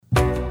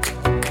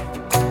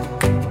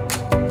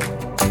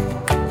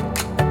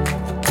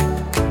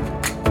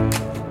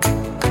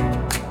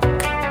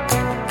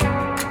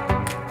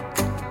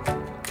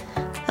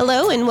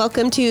and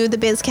welcome to the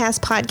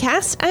BizCast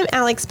podcast. I'm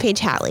Alex Page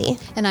Halley.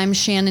 And I'm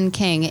Shannon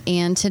King.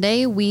 And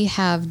today we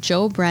have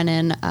Joe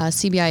Brennan,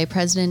 CBIA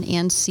President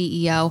and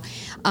CEO.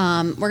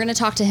 We're going to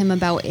talk to him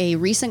about a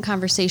recent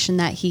conversation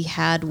that he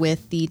had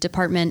with the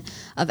Department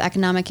of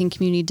Economic and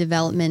Community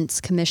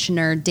Development's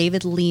Commissioner,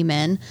 David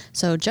Lehman.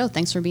 So, Joe,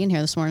 thanks for being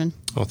here this morning.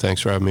 Well,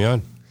 thanks for having me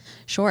on.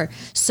 Sure.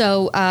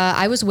 So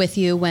I was with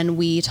you when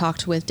we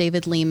talked with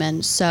David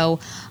Lehman. So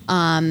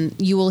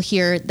you will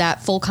hear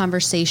that full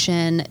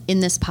conversation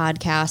in this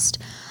podcast.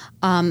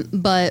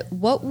 But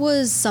what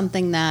was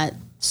something that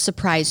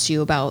surprised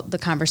you about the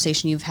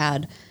conversation you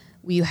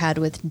had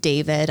with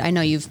David? I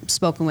know you've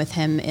spoken with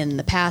him in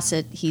the past.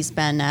 He's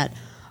been at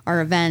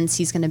our events.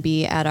 He's going to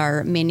be at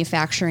our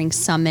manufacturing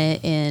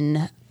summit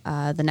in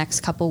the next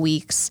couple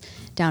weeks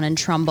down in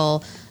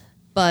Trumbull.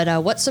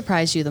 But what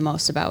surprised you the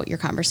most about your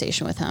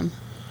conversation with him?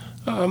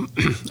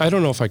 I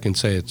don't know if I can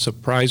say it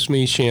surprised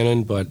me,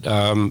 Shannon, but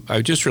I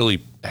was just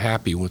really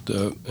happy with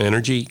the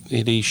energy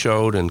that he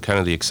showed and kind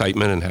of the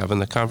excitement in having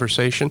the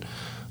conversation.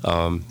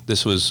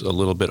 This was a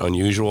little bit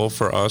unusual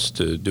for us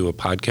to do a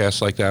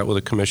podcast like that with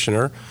a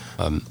commissioner.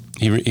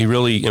 He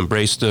really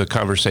embraced the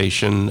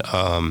conversation,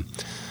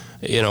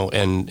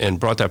 and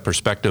brought that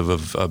perspective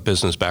of a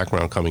business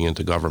background coming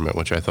into government,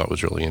 which I thought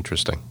was really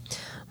interesting.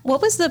 What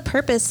was the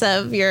purpose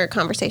of your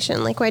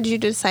conversation? Why did you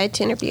decide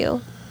to interview?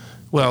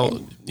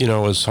 Well,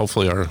 as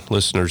hopefully our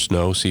listeners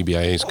know,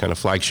 CBIA's kind of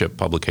flagship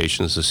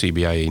publication is the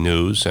CBIA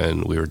News,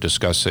 and we were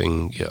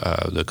discussing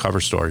the cover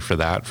story for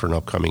that for an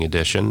upcoming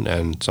edition,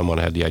 and someone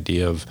had the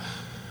idea of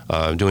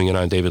doing it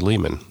on David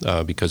Lehman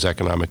because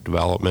economic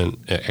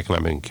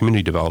and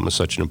community development is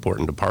such an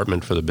important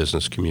department for the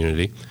business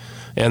community,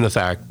 and the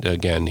fact,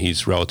 again,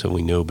 he's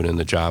relatively new, been in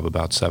the job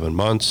about 7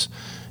 months,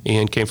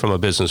 and came from a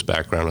business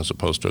background as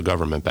opposed to a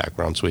government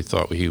background, so we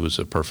thought he was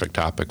a perfect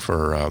topic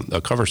for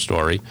a cover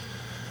story.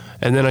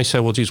 And then I said,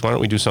 well, geez, why don't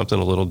we do something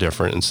a little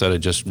different? Instead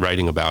of just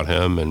writing about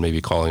him and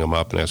maybe calling him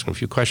up and asking him a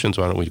few questions,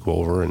 why don't we go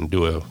over and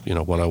do a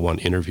one-on-one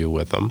interview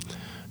with him?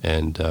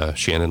 And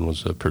Shannon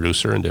was a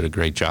producer and did a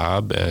great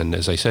job. And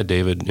as I said,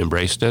 David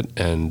embraced it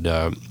and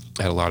had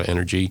a lot of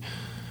energy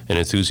and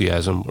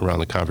enthusiasm around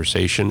the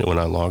conversation. It went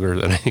on longer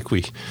than I think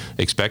we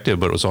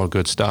expected, but it was all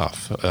good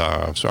stuff.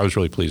 So I was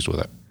really pleased with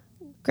it.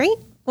 Great.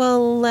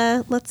 Well,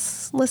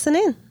 let's listen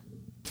in.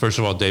 First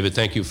of all, David,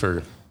 thank you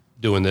for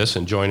doing this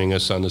and joining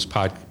us on this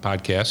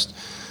podcast.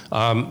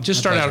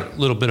 Just start out a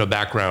little bit of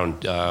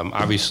background.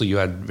 Obviously, you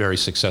had a very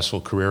successful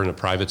career in the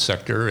private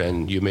sector,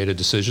 and you made a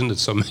decision that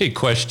some may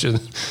question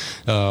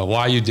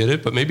why you did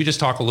it, but maybe just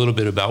talk a little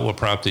bit about what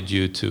prompted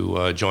you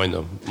to join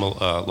the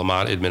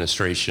Lamont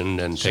administration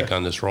and take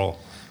on this role.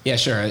 Yeah,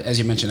 sure. As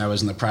you mentioned, I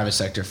was in the private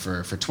sector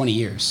for 20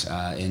 years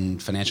in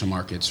financial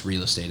markets,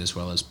 real estate, as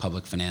well as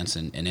public finance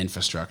and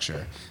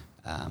infrastructure.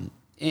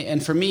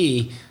 And for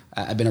me,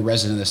 I've been a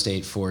resident of the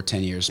state for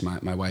 10 years.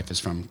 My wife is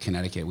from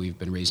Connecticut. We've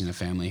been raising a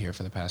family here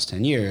for the past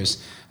 10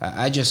 years.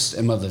 I just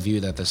am of the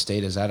view that the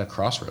state is at a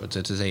crossroads.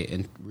 It is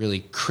a really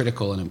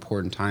critical and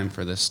important time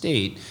for the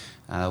state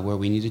where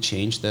we need to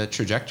change the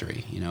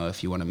trajectory.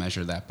 If you want to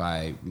measure that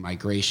by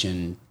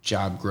migration,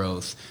 job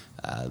growth,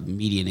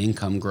 median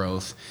income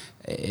growth,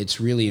 it's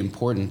really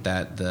important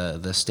that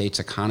the state's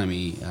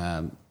economy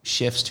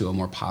shifts to a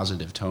more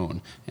positive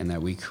tone and that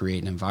we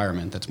create an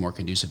environment that's more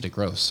conducive to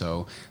growth.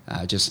 So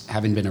just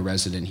having been a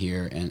resident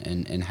here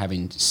and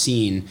having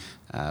seen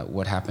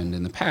what happened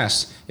in the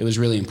past, it was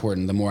really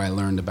important. The more I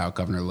learned about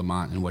Governor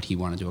Lamont and what he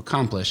wanted to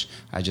accomplish,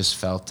 I just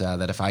felt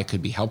that if I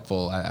could be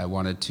helpful, I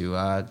wanted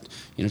to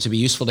be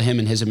useful to him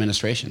and his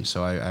administration.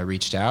 So I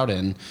reached out,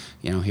 and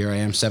here I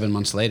am 7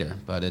 months later.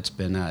 But it's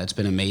been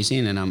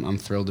amazing, and I'm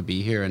thrilled to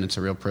be here, and it's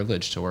a real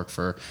privilege to work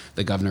for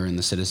the governor and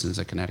the citizens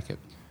of Connecticut.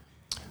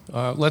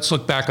 Let's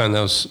look back on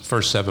those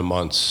first 7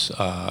 months.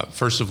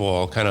 First of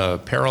all, kind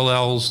of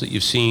parallels that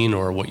you've seen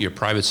or what your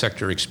private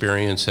sector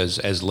experience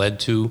has led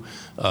to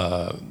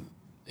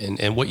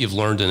and what you've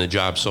learned in the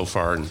job so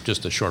far in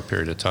just a short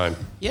period of time.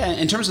 Yeah,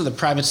 in terms of the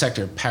private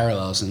sector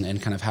parallels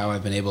and kind of how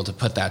I've been able to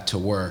put that to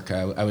work,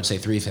 I would say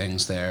three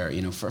things there.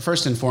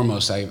 First and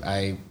foremost,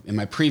 I in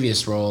my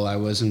previous role, I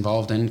was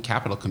involved in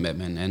capital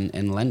commitment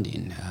and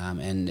lending.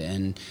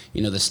 And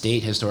the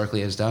state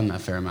historically has done a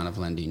fair amount of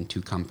lending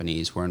to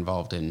companies. We're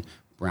involved in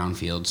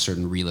brownfield,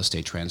 certain real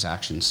estate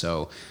transactions.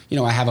 So,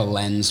 I have a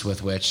lens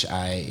with which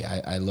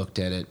I looked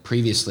at it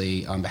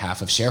previously on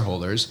behalf of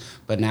shareholders,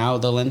 but now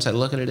the lens I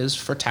look at it is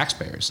for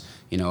taxpayers.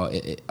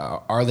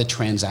 Are the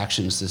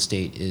transactions the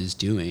state is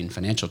doing,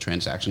 financial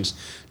transactions,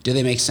 do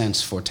they make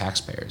sense for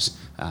taxpayers?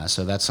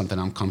 So that's something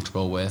I'm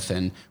comfortable with,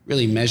 and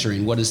really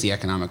measuring what is the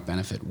economic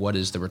benefit, what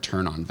is the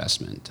return on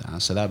investment.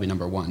 So that would be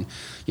number one.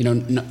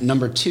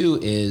 Number two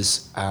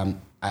is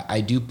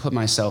I do put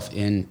myself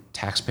in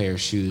taxpayer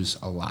shoes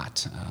a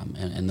lot.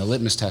 And the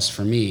litmus test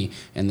for me,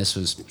 and this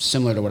was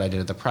similar to what I did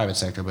at the private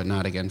sector, but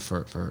not again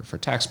for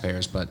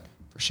taxpayers, but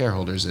for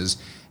shareholders, is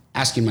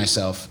asking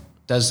myself,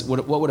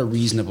 what would a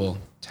reasonable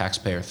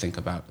taxpayer think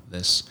about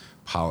this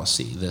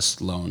policy, this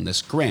loan,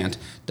 this grant,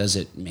 does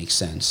it make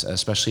sense,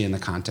 especially in the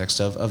context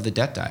of the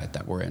debt diet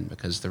that we're in?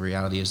 Because the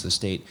reality is the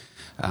state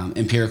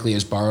empirically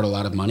has borrowed a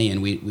lot of money,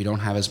 and we don't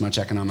have as much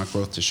economic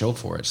growth to show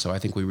for it. So I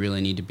think we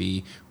really need to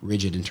be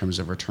rigid in terms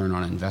of return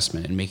on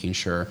investment and making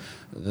sure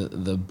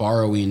the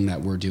borrowing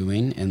that we're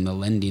doing and the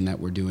lending that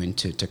we're doing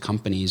to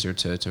companies or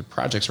to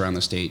projects around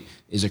the state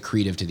is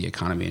accretive to the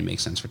economy and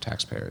makes sense for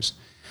taxpayers.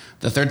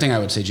 The third thing I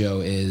would say,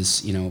 Joe,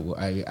 is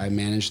I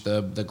manage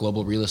the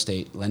global real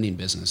estate lending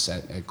business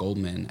at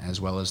Goldman,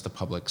 as well as the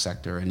public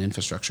sector and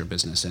infrastructure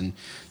business. And,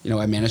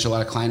 I manage a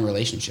lot of client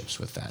relationships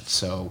with that.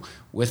 So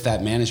with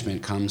that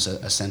management comes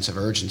a sense of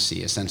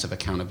urgency, a sense of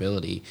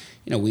accountability.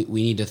 We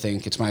need to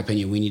think, it's my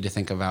opinion, we need to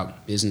think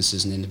about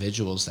businesses and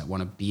individuals that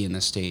want to be in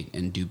the state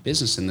and do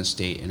business in the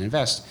state and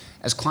invest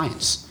as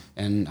clients.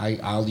 And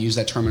I'll use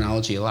that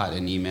terminology a lot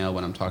in email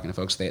when I'm talking to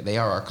folks. They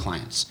are our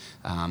clients,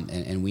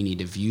 and we need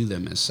to view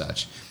them as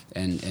such.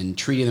 And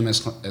treating them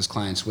as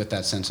clients with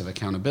that sense of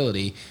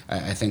accountability,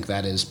 I think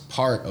that is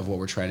part of what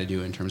we're trying to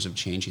do in terms of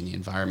changing the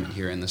environment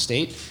here in the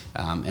state.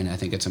 And I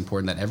think it's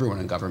important that everyone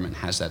in government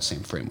has that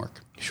same framework.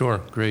 Sure,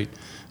 great.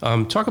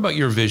 Talk about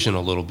your vision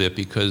a little bit,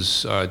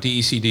 because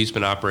DECD's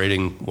been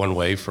operating one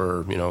way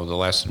for the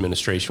last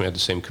administration. We had the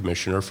same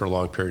commissioner for a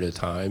long period of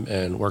time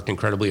and worked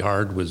incredibly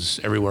hard, was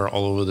everywhere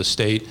all over the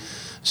state.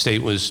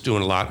 State was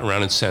doing a lot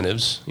around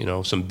incentives,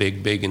 some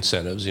big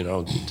incentives,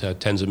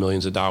 tens of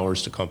millions of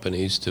dollars to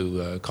companies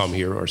to come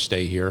here or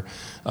stay here.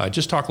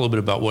 Just talk a little bit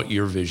about what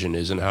your vision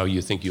is and how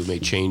you think you may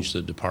change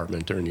the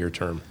department during your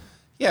term.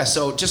 Yeah,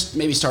 so just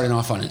maybe starting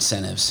off on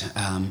incentives.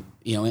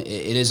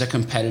 It is a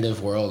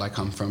competitive world. I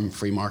come from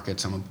free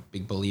markets. I'm a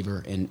big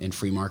believer in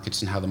free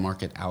markets and how the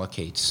market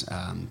allocates.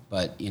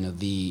 But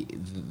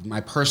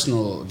my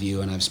personal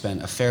view, and I've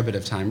spent a fair bit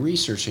of time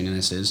researching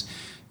this, is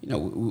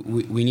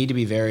we need to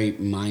be very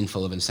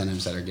mindful of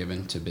incentives that are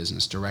given to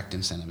business, direct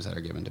incentives that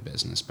are given to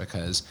business,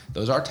 because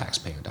those are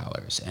taxpayer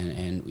dollars.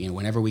 And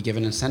whenever we give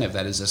an incentive,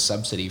 that is a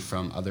subsidy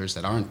from others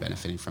that aren't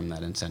benefiting from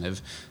that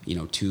incentive,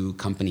 to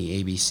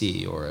company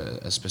ABC or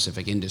a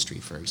specific industry,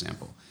 for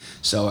example.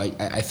 So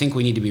I think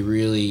we need to be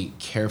really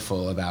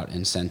careful about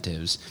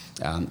incentives.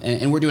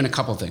 And we're doing a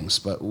couple things,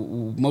 but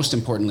most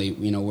importantly,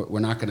 we're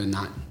not going to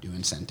not do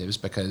incentives,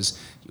 because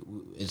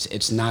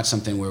it's not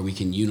something where we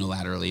can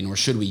unilaterally, nor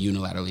should we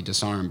unilaterally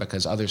disarm,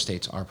 because other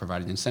states are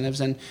providing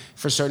incentives. And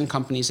for certain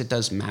companies, it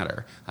does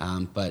matter.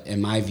 But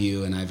in my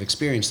view, and I've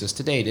experienced this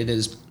to date, it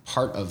is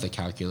part of the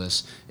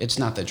calculus. It's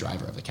not the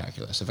driver of the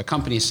calculus. If a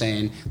company is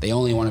saying they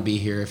only want to be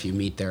here if you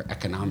meet their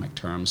economic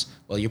terms,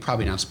 well, you're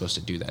probably not supposed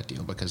to do that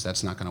deal, because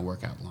that's not going to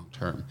work out long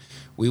term.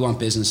 We want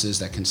businesses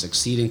that can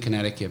succeed in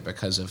Connecticut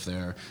because of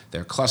their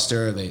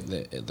cluster,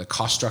 the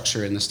cost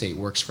structure in the state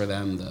works for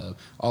them,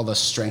 all the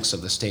strengths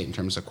of the state in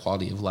terms of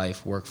quality of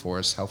life,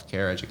 workforce,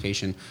 healthcare,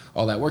 education,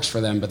 all that works for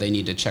them, but they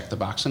need to check the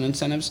box on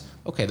incentives.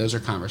 Okay, those are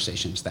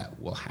conversations that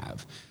we'll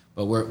have.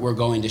 But we're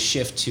going to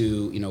shift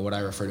to what I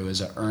refer to as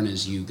a earn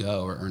as you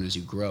go or earn as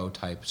you grow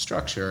type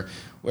structure,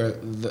 where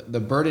the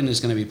burden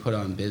is going to be put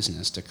on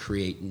business to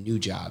create new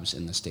jobs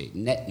in the state,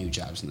 net new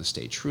jobs in the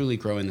state, truly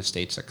growing the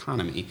state's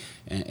economy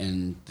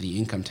and the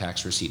income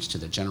tax receipts to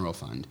the general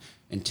fund.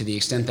 And to the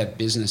extent that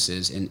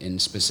businesses in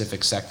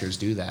specific sectors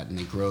do that and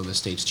they grow the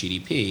state's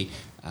GDP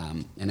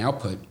and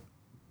output,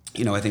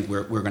 I think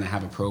we're going to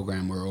have a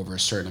program where over a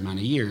certain amount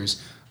of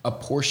years, a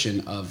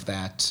portion of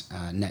that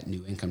net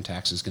new income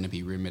tax is going to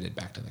be remitted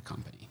back to the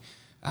company.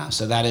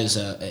 So that is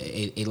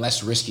a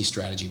less risky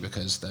strategy,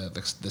 because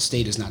the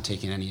state is not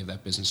taking any of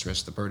that business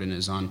risk. The burden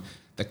is on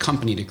the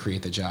company to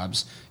create the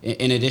jobs.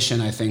 In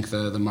addition, I think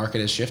the market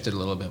has shifted a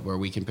little bit, where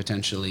we can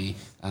potentially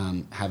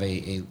have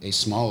a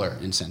smaller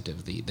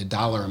incentive. The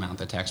dollar amount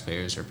that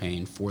taxpayers are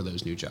paying for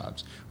those new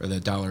jobs, or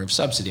the dollar of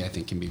subsidy, I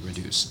think, can be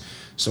reduced.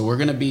 So we're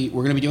going to be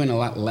doing a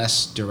lot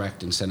less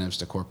direct incentives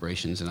to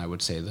corporations, and I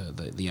would say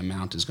the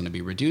amount is going to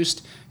be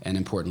reduced, and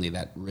importantly,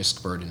 that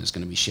risk burden is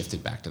going to be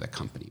shifted back to the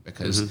company,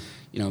 because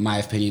in my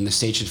opinion, the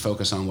state should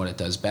focus on what it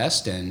does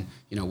best, and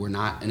we're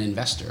not an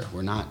investor,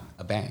 we're not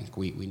a bank.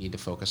 We need to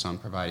focus on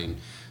providing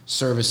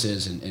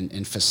services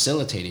and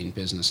facilitating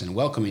business and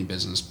welcoming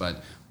business,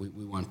 but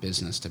we want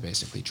business to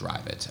basically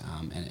drive it,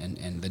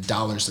 and the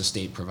dollars the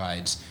state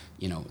provides,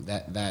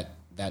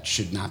 that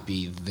should not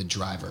be the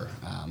driver,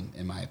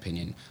 in my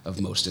opinion, of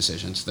most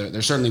decisions.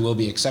 There certainly will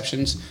be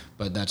exceptions,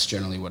 but that's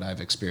generally what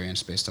I've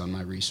experienced based on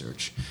my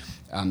research.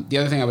 The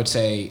other thing I would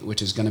say,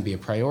 which is going to be a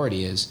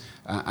priority, is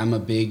I'm a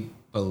big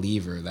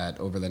believer that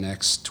over the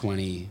next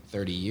 20,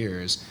 30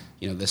 years,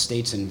 the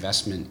state's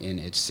investment in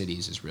its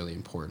cities is really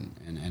important.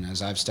 And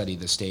as I've studied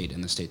the state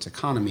and the state's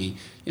economy,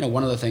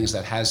 one of the things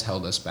that has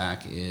held us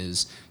back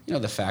is,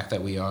 the fact that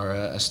we are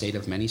a state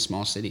of many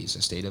small cities,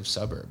 a state of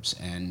suburbs.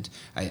 And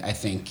I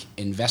think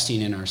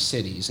investing in our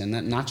cities, and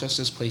that not just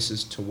as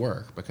places to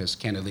work, because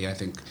candidly, I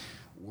think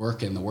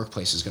work in the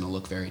workplace is going to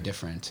look very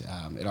different.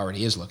 It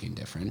already is looking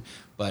different,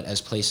 but as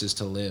places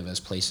to live,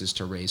 as places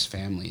to raise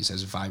families,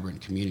 as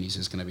vibrant communities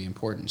is going to be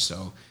important.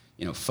 So,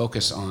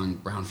 focus on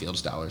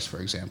brownfields dollars,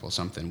 for example,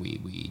 something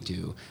we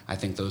do. I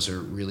think those are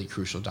really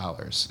crucial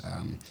dollars.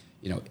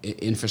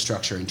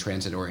 Infrastructure and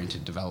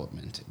transit-oriented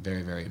development,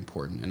 very, very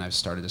important. And I've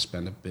started to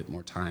spend a bit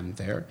more time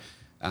there,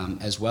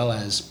 as well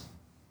as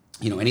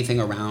anything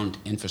around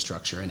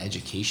infrastructure and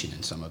education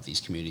in some of these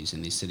communities,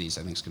 in these cities,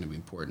 I think is going to be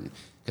important.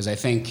 Because I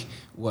think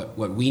what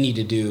we need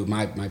to do,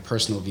 my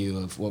personal view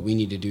of what we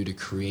need to do to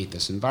create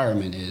this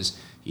environment is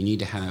you need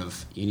to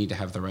have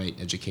the right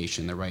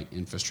education, the right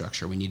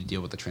infrastructure. We need to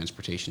deal with the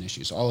transportation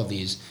issues, all of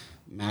these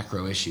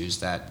macro issues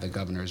that the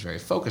governor is very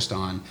focused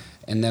on.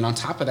 And then on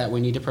top of that, we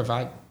need to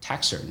provide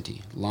tax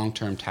certainty,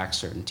 long-term tax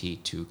certainty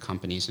to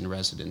companies and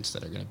residents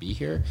that are going to be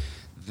here.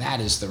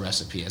 That is the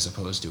recipe as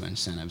opposed to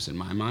incentives in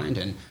my mind.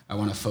 And I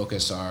want to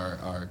focus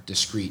our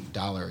discrete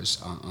dollars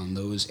on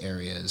those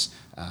areas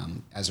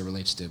as it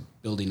relates to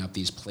building up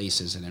these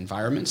places and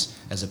environments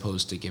as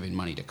opposed to giving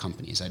money to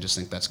companies. I just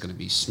think that's going to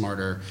be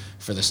smarter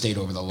for the state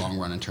over the long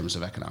run in terms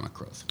of economic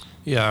growth.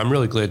 Yeah, I'm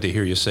really glad to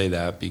hear you say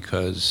that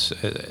because,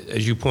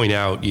 as you point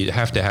out, you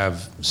have to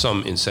have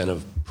some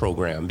incentive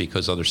program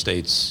because other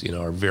states,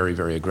 are very,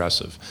 very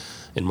aggressive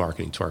in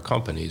marketing to our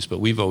companies. But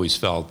we've always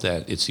felt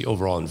that it's the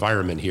overall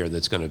environment here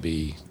that's going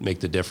to make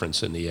the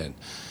difference in the end.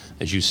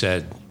 As you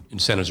said,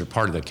 incentives are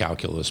part of the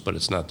calculus, but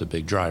it's not the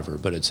big driver.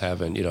 But it's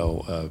having,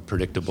 a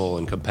predictable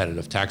and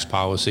competitive tax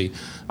policy,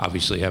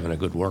 obviously having a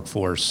good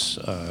workforce,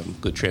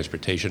 good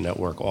transportation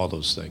network, all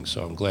those things.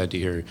 So I'm glad to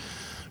hear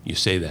you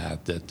say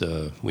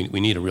that we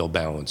need a real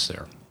balance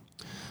there.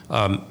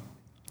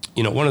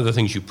 One of the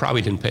things you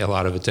probably didn't pay a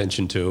lot of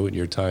attention to in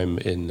your time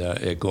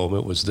at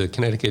Goldman was the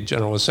Connecticut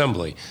General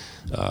Assembly.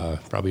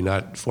 Probably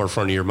not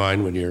forefront of your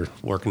mind when you're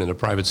working in the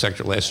private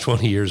sector the last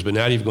 20 years, but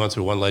now you've gone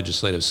through one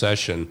legislative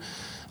session.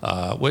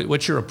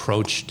 What's your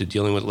approach to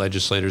dealing with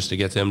legislators to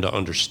get them to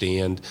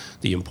understand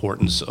the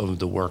importance of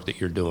the work that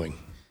you're doing?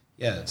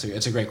 Yeah,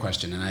 it's a great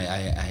question, and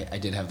I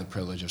did have the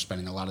privilege of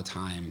spending a lot of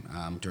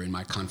time during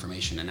my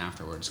confirmation and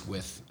afterwards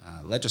with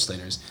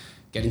legislators,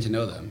 getting to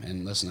know them.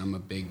 And listen, I'm a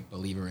big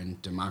believer in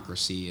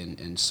democracy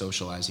and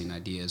socializing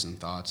ideas and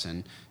thoughts.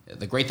 And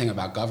the great thing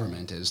about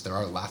government is there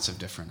are lots of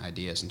different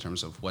ideas in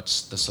terms of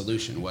what's the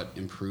solution, what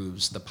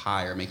improves the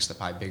pie or makes the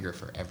pie bigger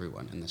for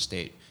everyone in the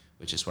state,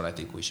 which is what I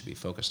think we should be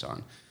focused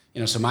on.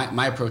 So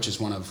my approach is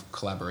one of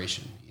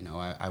collaboration.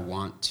 I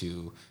want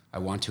to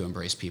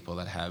embrace people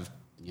that have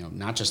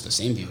not just the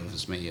same view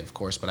as me, of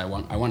course, but I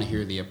want to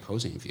hear the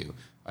opposing view.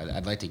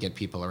 I'd like to get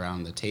people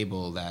around the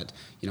table that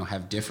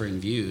have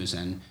different views,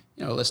 and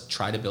let's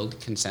try to build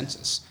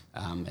consensus.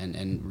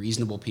 And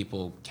reasonable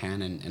people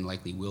can and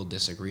likely will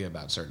disagree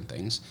about certain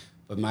things.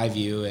 But my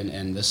view,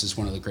 and this is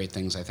one of the great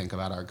things I think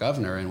about our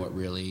governor, and what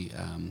really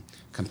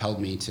compelled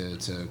me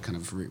to kind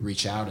of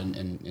reach out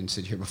and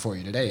sit here before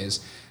you today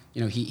is,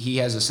 he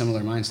has a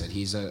similar mindset.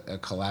 He's a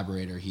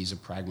collaborator. He's a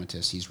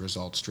pragmatist. He's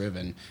results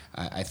driven.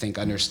 I think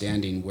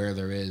understanding where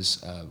there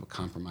is a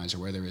compromise or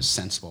where there is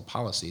sensible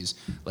policies,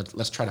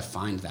 let's try to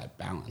find that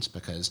balance,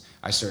 because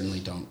I certainly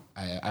don't.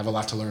 I have a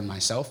lot to learn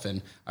myself,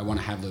 and I want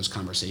to have those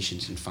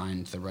conversations and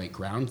find the right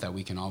ground that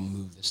we can all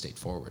move the state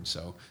forward.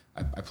 So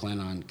I plan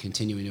on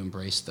continuing to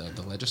embrace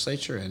the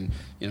legislature and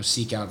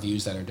seek out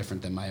views that are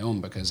different than my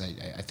own, because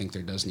I think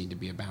there does need to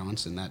be a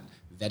balance in that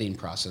vetting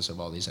process of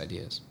all these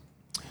ideas.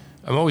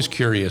 I'm always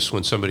curious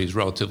when somebody's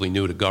relatively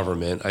new to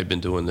government. I've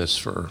been doing this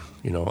for,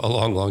 a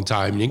long, long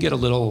time. And you get a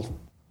little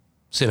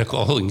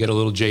cynical and get a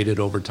little jaded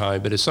over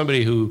time. But as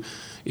somebody who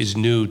is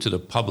new to the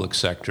public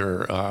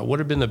sector, what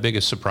have been the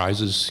biggest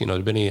surprises? Have there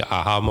been any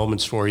aha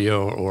moments for you,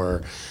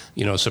 or,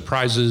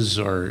 surprises,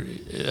 or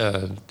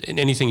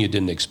anything you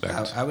didn't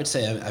expect? I would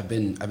say I've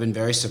been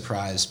very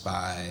surprised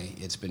by.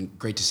 It's been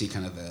great to see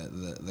kind of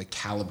the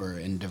caliber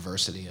and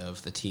diversity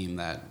of the team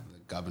that the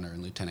governor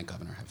and lieutenant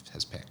governor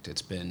has picked.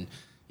 It's been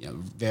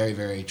very,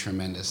 very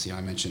tremendous. I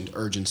mentioned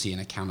urgency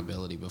and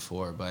accountability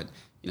before, but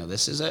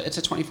it's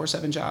a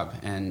 24/7 job,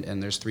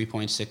 and there's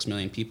 3.6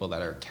 million people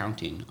that are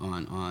counting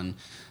on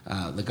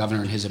the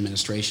governor and his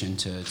administration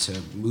to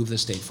move the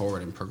state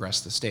forward and progress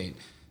the state.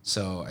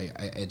 So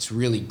it's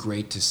really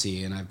great to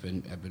see, and I've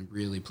been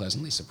really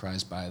pleasantly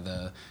surprised by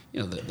the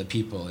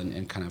people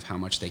and kind of how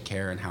much they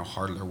care and how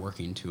hard they're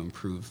working to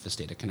improve the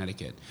state of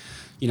Connecticut.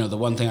 The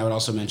one thing I would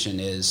also mention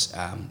is.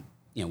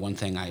 One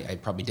thing I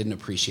probably didn't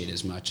appreciate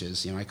as much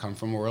is, I come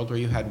from a world where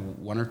you had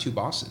one or two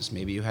bosses.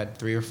 Maybe you had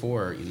three or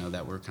four,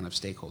 that were kind of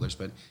stakeholders.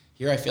 But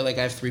here I feel like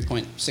I have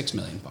 3.6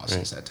 million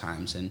bosses at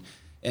times. And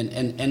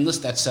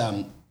listen, that's,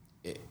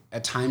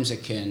 at times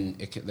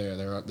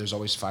there's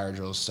always fire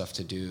drills, stuff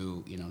to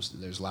do.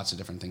 There's lots of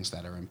different things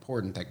that are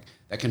important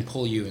that can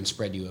pull you and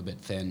spread you a bit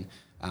thin.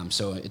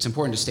 So it's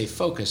important to stay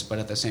focused, but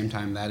at the same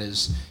time, that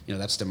is,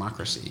 that's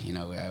democracy.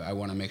 I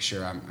want to make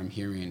sure I'm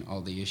hearing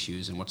all the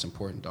issues and what's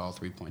important to all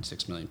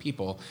 3.6 million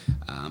people,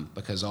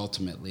 because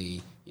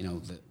ultimately,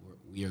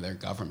 we are their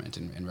government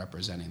and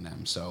representing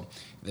them. So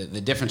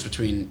the difference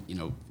between,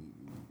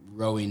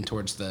 rowing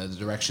towards the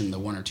direction the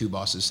one or two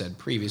bosses said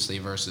previously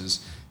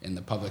versus in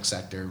the public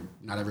sector,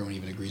 not everyone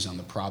even agrees on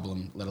the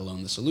problem, let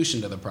alone the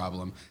solution to the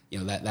problem.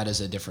 That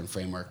is a different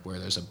framework where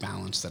there's a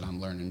balance that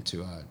I'm learning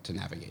to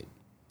navigate.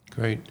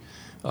 Great.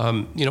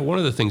 One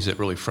of the things that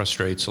really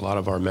frustrates a lot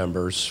of our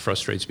members,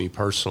 frustrates me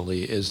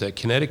personally, is that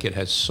Connecticut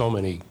has so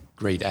many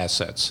great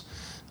assets.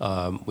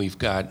 We've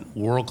got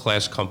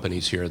world-class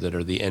companies here that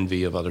are the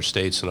envy of other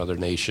states and other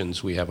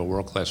nations. We have a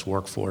world-class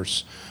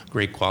workforce,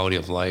 great quality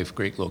of life,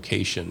 great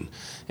location,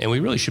 and we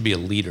really should be a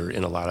leader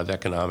in a lot of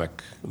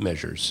economic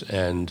measures.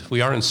 And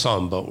we are in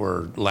some, but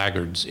we're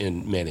laggards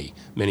in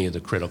many of the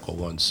critical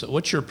ones. So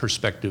what's your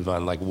perspective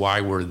on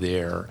why we're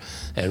there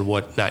and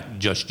what, not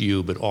just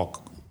you, but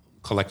all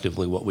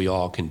collectively, what we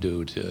all can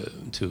do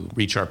to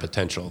reach our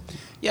potential?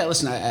 Yeah,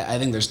 listen, I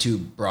think there's two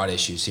broad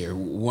issues here.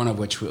 One of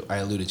which I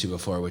alluded to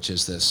before, which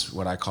is this,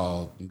 what I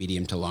call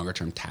medium to longer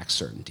term tax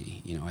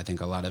certainty. I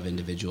think a lot of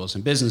individuals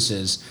and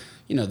businesses,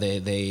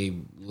 they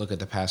look at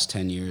the past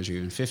 10 years or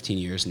even 15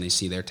 years and they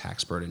see their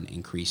tax burden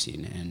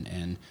increasing.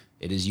 And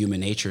it is human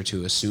nature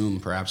to assume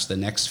perhaps the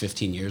next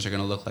 15 years are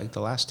going to look like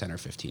the last 10 or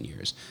 15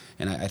 years.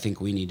 And I think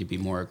we need to be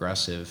more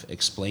aggressive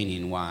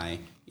explaining why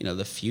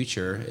the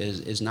future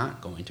is not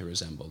going to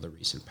resemble the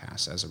recent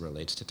past as it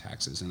relates to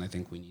taxes. And I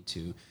think we need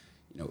to,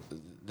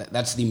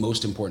 that's the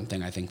most important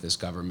thing I think this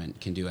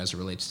government can do as it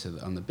relates to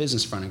on the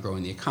business front and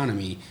growing the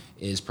economy,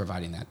 is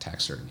providing that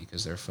tax certainty,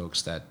 because there are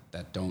folks that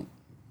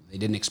they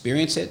didn't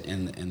experience it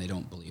and they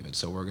don't believe it.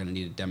 So we're going to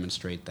need to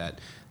demonstrate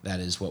that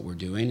is what we're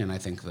doing. And I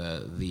think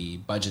the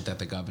budget that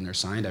the governor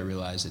signed, I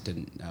realize it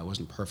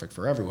wasn't perfect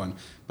for everyone,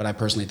 but I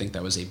personally think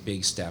that was a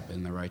big step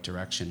in the right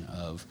direction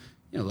of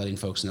letting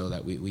folks know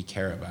that we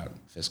care about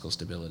fiscal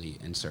stability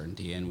and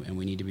certainty, and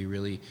we need to be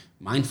really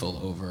mindful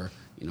over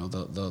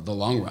the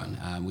long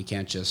run. We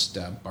can't just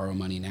borrow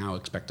money now,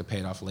 expect to pay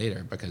it off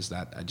later, because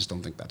I just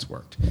don't think that's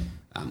worked.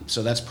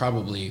 So that's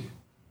probably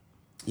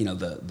one of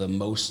the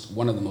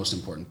most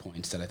important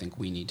points that I think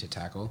we need to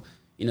tackle.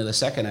 The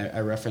second,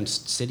 I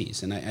referenced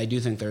cities, and I do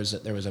think there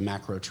was a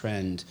macro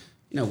trend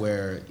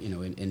where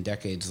in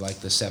decades like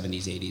the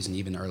 70s, 80s, and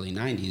even early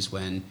 90s,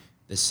 when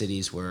the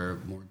cities were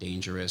more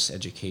dangerous,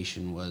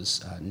 education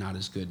was not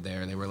as good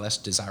there, they were less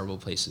desirable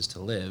places to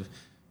live.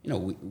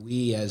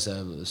 We as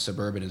a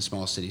suburban and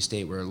small city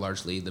state were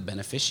largely the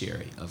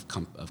beneficiary of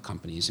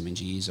companies. I mean,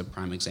 GE is a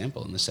prime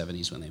example in the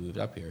 70s when they moved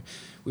up here.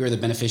 We were the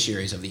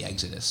beneficiaries of the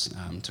exodus,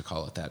 to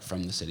call it that,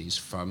 from the cities,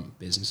 from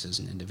businesses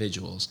and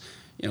individuals.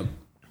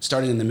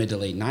 Starting in the mid to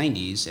late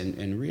 90s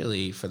and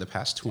really for the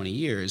past 20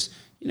 years,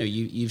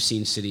 you've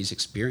seen cities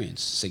experience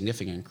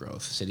significant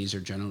growth. Cities are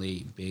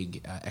generally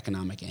big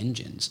economic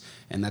engines,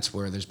 and that's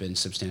where there's been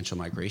substantial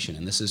migration.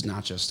 And this is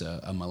not just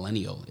a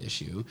millennial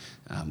issue.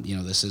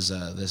 This is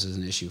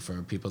an issue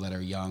for people that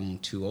are young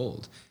to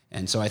old.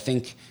 And so I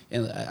think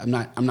I'm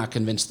not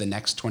convinced the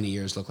next 20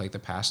 years look like the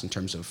past in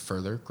terms of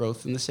further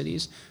growth in the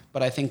cities,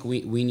 but I think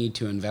we need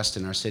to invest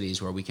in our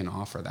cities where we can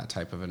offer that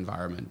type of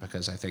environment,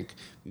 because I think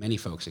many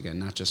folks, again,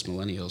 not just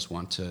millennials,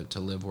 want to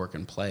live, work,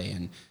 and play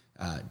in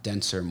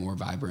denser, more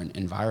vibrant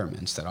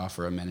environments that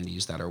offer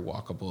amenities that are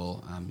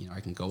walkable. I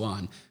can go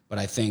on, but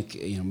I think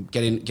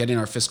getting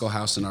our fiscal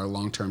house and our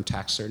long-term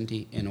tax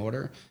certainty in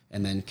order,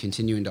 and then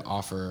continuing to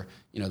offer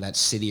that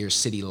city or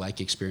city-like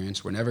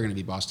experience. We're never going to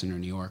be Boston or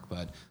New York,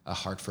 but a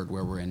Hartford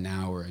where we're in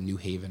now, or a New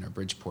Haven or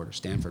Bridgeport or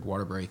Stamford,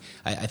 Waterbury.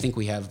 I think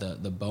we have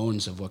the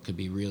bones of what could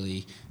be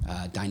really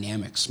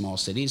dynamic small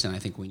cities, and I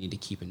think we need to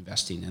keep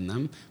investing in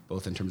them,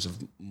 both in terms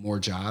of more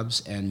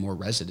jobs and more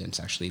residents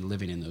actually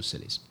living in those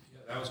cities.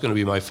 That was going to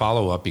be my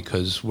follow-up,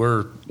 because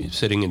we're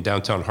sitting in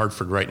downtown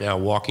Hartford right now,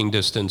 walking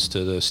distance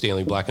to the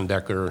Stanley Black &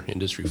 Decker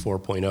Industry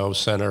 4.0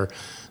 Center,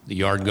 the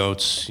Yard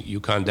Goats,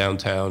 UConn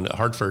downtown.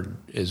 Hartford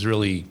has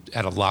really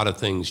had a lot of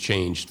things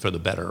changed for the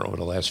better over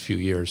the last few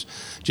years.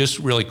 Just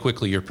really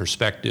quickly, your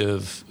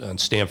perspective on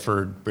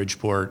Stamford,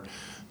 Bridgeport,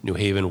 New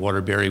Haven,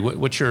 Waterbury.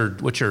 What's your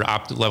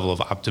level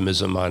of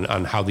optimism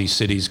on how these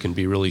cities can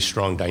be really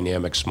strong,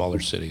 dynamic, smaller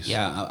cities?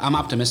 Yeah, I'm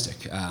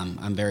optimistic.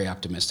 I'm very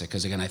optimistic,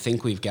 because again, I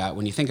think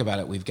when you think about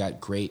it, we've got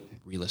great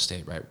real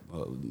estate, right?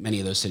 Well, many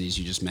of those cities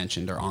you just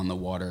mentioned are on the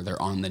water.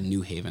 They're on the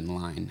New Haven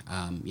line.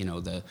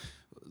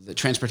 The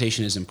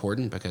transportation is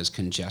important, because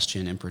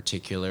congestion, in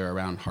particular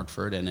around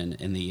Hartford and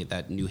in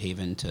that New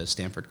Haven to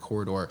Stamford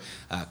corridor,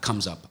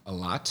 comes up a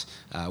lot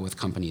with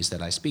companies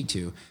that I speak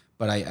to.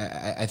 But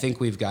I think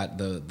we've got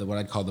the what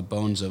I'd call the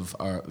bones of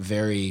our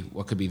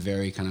what could be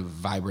very kind of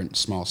vibrant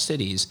small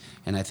cities.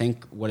 And I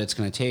think what it's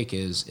going to take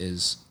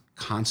is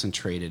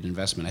concentrated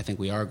investment. I think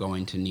we are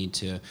going to need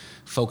to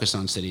focus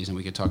on cities, and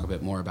we could talk a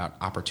bit more about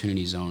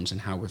opportunity zones and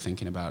how we're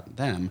thinking about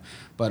them.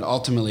 But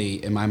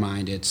ultimately, in my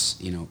mind,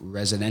 it's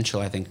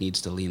residential, I think,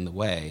 needs to lead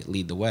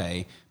the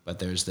way. But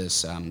there's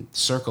this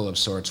circle of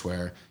sorts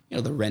where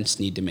the rents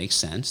need to make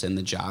sense, and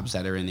the jobs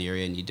that are in the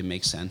area need to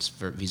make sense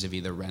for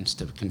vis-a-vis the rents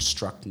to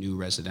construct new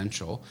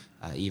residential,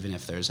 even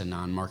if there's a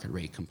non-market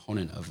rate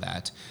component of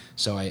that.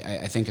 So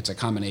I think it's a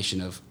combination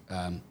of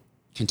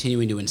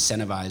continuing to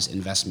incentivize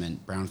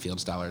investment,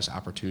 brownfields dollars,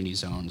 opportunity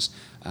zones,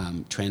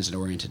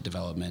 transit-oriented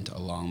development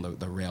along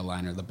the rail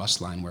line or the bus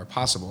line where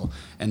possible,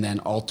 and then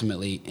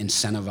ultimately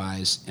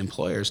incentivize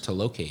employers to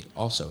locate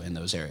also in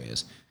those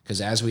areas. Because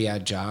as we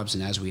add jobs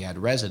and as we add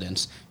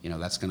residents,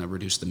 that's going to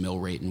reduce the mill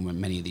rate in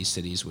many of these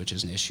cities, which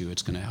is an issue.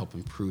 It's going to help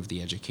improve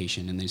the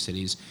education in these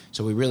cities.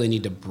 So we really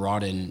need to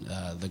broaden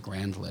the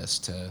grand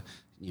list to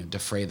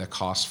defray the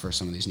costs for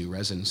some of these new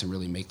residents and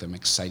really make them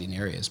exciting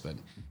areas. But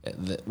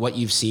what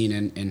you've seen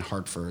in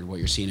Hartford, what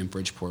you're seeing in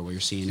Bridgeport, what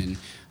you're seeing in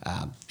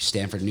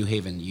Stanford, New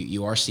Haven,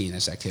 you are seeing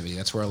this activity.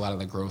 That's where a lot of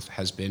the growth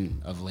has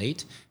been of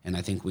late. And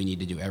I think we need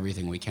to do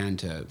everything we can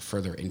to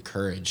further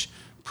encourage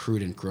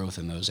prudent growth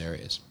in those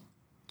areas.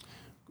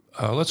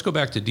 Let's go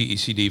back to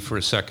DECD for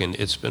a second.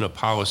 It's been a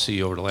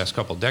policy over the last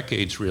couple of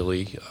decades,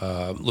 really,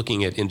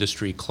 looking at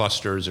industry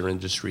clusters or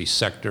industry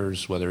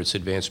sectors, whether it's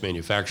advanced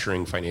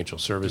manufacturing, financial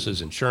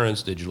services,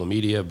 insurance, digital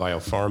media,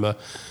 biopharma.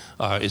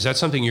 Is that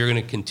something you're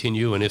going to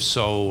continue? And if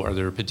so, are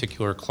there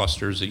particular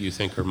clusters that you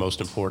think are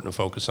most important to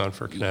focus on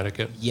for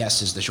Connecticut?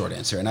 Yes is the short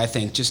answer. And I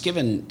think just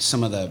given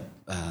some of the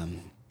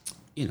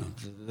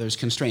there's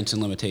constraints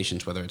and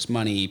limitations, whether it's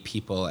money,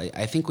 people.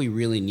 I think we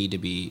really need to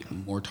be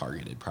more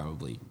targeted,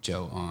 probably,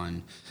 Joe,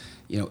 on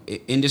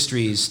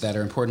industries that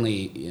are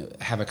importantly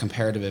have a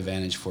comparative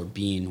advantage for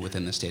being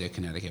within the state of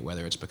Connecticut,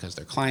 whether it's because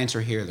their clients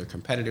are here, their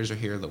competitors are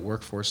here, the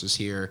workforce is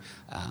here.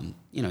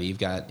 You've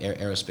got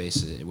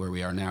aerospace where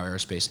we are now.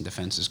 Aerospace and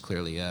defense is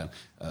clearly a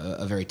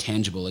very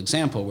tangible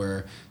example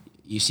where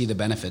you see the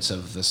benefits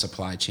of the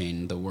supply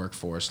chain, the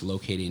workforce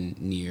locating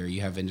near.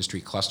 You have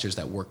industry clusters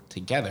that work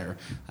together.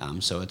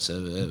 So it's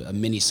a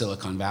mini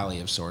Silicon Valley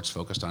of sorts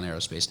focused on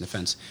aerospace and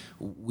defense.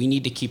 We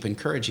need to keep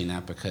encouraging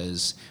that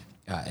because,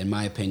 in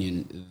my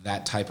opinion,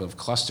 that type of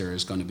cluster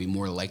is going to be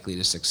more likely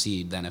to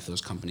succeed than if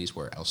those companies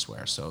were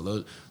elsewhere.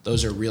 So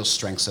those are real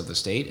strengths of the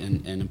state,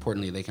 and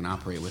importantly, they can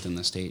operate within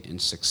the state and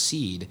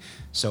succeed.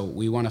 So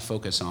we want to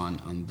focus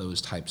on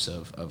those types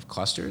of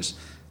clusters.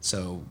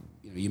 So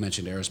you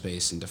mentioned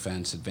aerospace and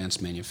defense,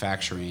 advanced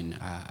manufacturing.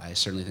 I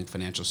certainly think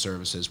financial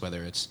services,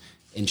 whether it's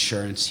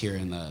insurance here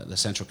in the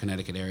central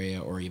Connecticut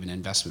area or even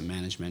investment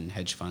management and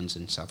hedge funds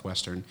in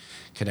southwestern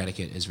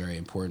Connecticut is very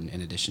important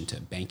in addition to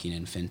banking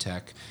and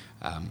fintech.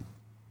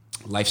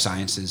 Life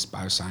sciences,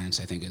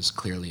 bioscience, I think is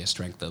clearly a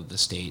strength of the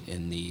state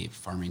in the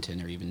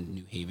Farmington or even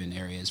New Haven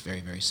area is very,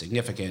 very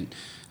significant.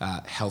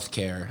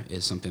 Healthcare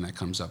is something that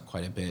comes up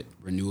quite a bit.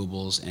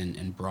 Renewables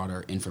and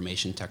broader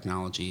information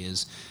technology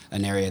is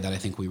an area that I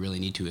think we really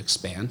need to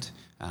expand.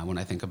 When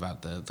I think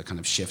about the kind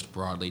of shift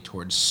broadly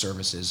towards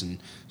services and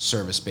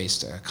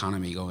service-based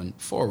economy going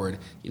forward,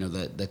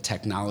 the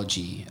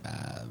technology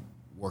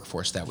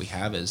workforce that we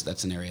have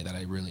that's an area that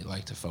I really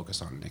like to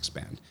focus on and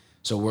expand.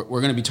 So we're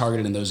going to be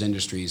targeted in those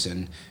industries,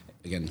 and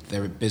again,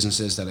 there are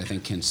businesses that I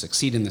think can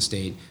succeed in the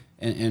state,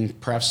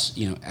 and perhaps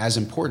as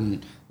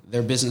important,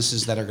 they're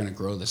businesses that are going to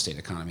grow the state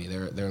economy.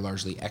 They're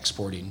largely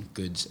exporting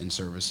goods and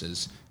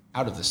services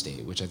out of the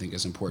state, which I think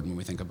is important when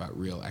we think about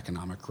real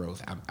economic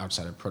growth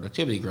outside of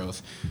productivity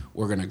growth.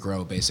 We're going to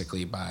grow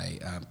basically by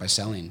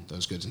selling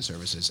those goods and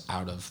services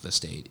out of the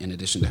state, in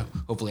addition to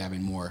hopefully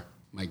having more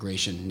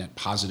migration, net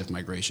positive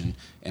migration,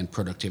 and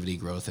productivity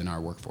growth in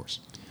our workforce.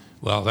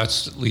 Well,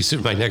 that's leads to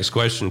my next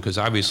question, because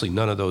obviously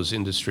none of those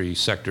industry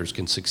sectors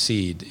can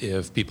succeed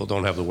if people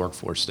don't have the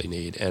workforce they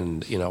need.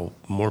 And,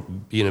 more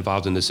being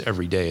involved in this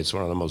every day, it's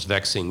one of the most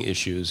vexing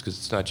issues, because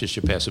it's not just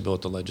you pass a bill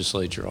at the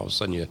legislature, all of a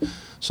sudden you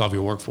solve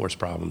your workforce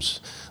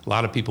problems. A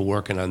lot of people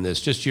working on this.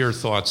 Just your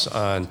thoughts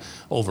on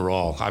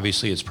overall.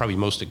 Obviously, it's probably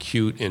most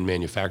acute in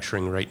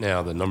manufacturing right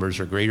now. The numbers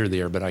are greater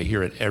there, but I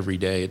hear it every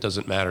day. It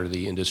doesn't matter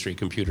the industry,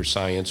 computer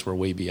science, we're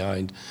way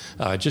behind.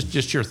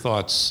 Just your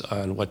thoughts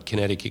on what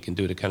Connecticut can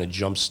do to kind of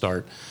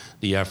jumpstart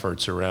the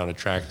efforts around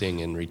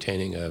attracting and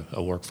retaining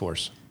a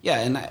workforce.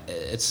 Yeah, and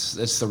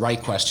it's the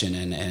right question,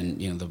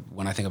 and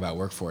when I think about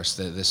workforce,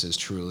 this is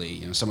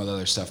truly some of the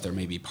other stuff. There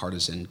may be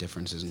partisan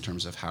differences in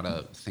terms of how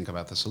to think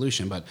about the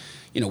solution, but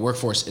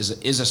workforce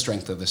is a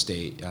strength of the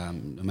state,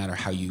 no matter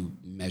how you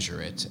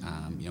measure it.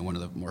 One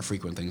of the more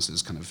frequent things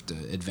is kind of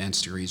the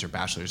advanced degrees or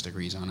bachelor's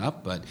degrees on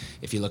up. But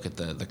if you look at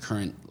the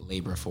current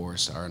labor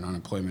force, our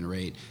unemployment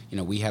rate,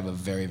 we have a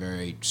very,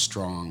 very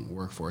strong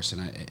workforce,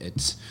 and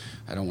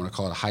I don't want to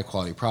call it a high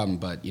quality problem,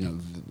 but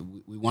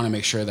we want to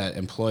make sure that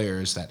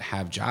employers that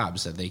have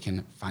jobs, that they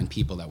can find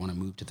people that want to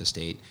move to the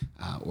state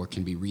or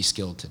can be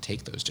reskilled to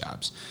take those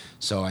jobs.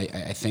 So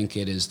I think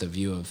it is the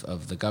view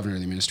of the governor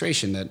and the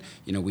administration that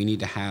we need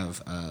to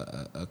have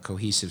a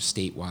cohesive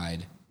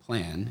statewide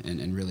plan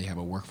and really have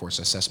a workforce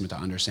assessment to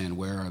understand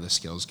where are the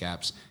skills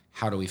gaps,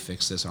 how do we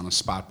fix this on a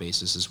spot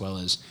basis, as well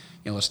as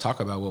let's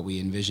talk about what we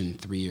envision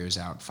 3 years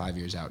out, 5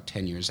 years out,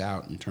 10 years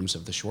out in terms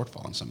of the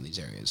shortfall in some of these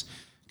areas.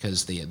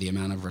 Because the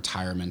amount of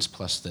retirements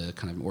plus the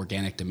kind of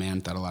organic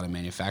demand that a lot of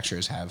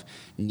manufacturers have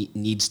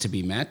needs to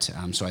be met.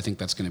 So I think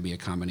that's going to be a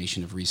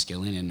combination of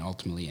reskilling and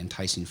ultimately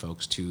enticing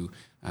folks to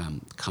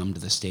come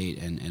to the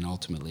state and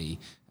ultimately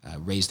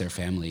raise their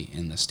family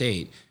in the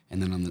state.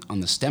 And then on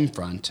the STEM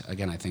front,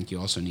 again, I think you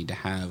also need to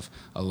have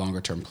a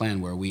longer term plan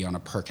where we on a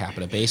per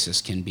capita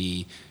basis can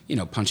be,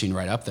 punching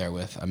right up there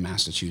with a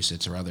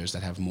Massachusetts or others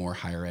that have more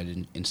higher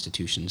ed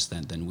institutions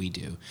than we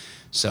do.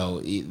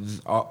 So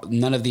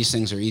none of these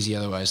things are easy,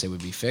 otherwise they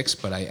would be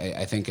fixed. But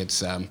I think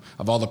it's,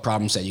 of all the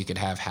problems that you could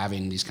have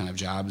having these kind of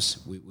jobs,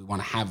 we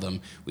want to have them.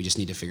 We just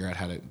need to figure out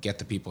how to get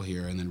the people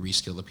here and then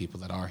reskill the people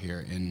that are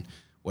here in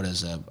what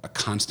is a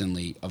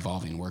constantly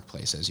evolving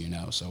workplace, as you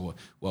know. So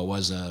what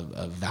was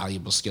a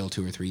valuable skill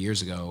 2 or 3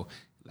 years ago,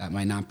 that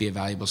might not be a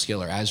valuable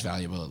skill or as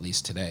valuable at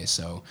least today.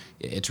 So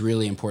it's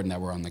really important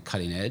that we're on the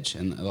cutting edge.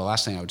 And the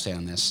last thing I would say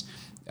on this,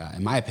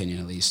 in my opinion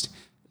at least,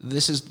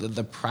 this is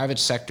the private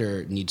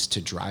sector needs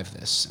to drive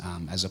this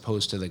as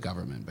opposed to the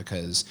government,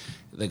 because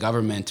the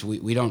government,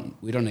 we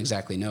don't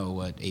exactly know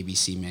what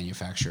ABC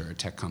manufacturer or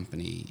tech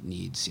company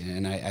needs,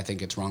 and I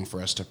think it's wrong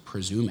for us to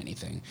presume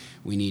anything.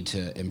 We need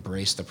to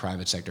embrace the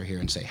private sector here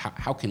and say,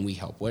 how can we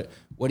help? What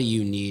do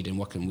you need, and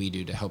what can we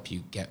do to help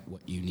you get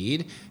what you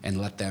need, and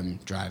let them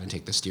drive and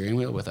take the steering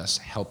wheel with us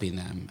helping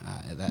them.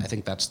 I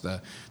think that's the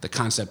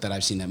concept that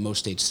I've seen that most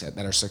states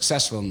that are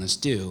successful in this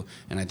do,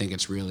 and I think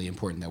it's really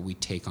important that we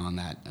take on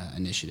that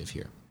initiative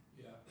here.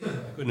 I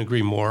couldn't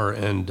agree more,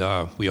 and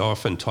we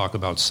often talk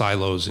about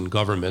silos in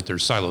government.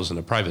 There's silos in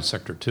the private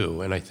sector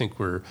too, and I think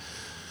we're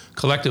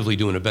collectively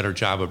doing a better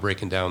job of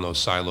breaking down those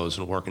silos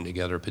and working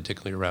together,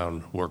 particularly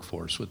around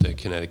workforce with the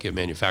Connecticut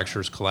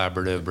Manufacturers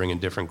Collaborative, bringing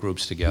different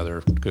groups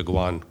together. Could go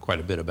on quite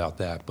a bit about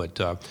that, but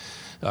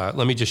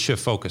let me just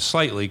shift focus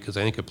slightly because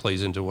I think it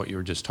plays into what you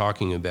were just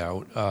talking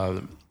about.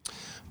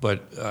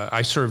 But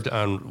I served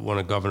on one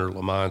of Governor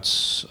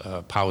Lamont's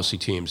policy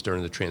teams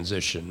during the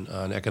transition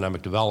on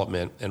economic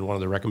development, and one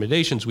of the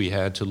recommendations we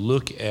had to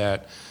look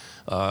at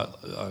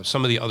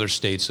some of the other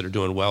states that are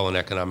doing well in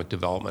economic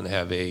development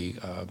have a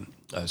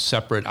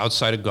separate,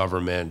 outside of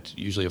government,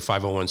 usually a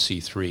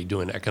 501c3,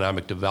 doing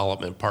economic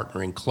development,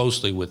 partnering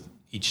closely with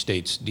each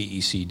state's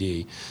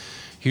DECD.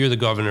 Here the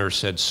governor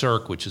said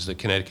CERC, which is the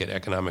Connecticut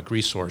Economic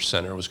Resource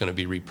Center, was going to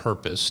be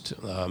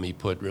repurposed. He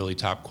put really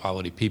top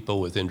quality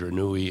people with Indra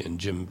Nooyi and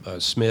Jim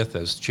Smith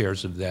as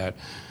chairs of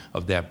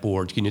that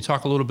board. Can you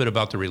talk a little bit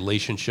about the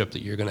relationship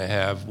that you're going to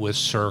have with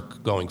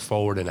CERC going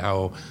forward and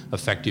how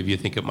effective you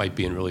think it might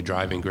be in really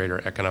driving greater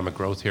economic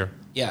growth here?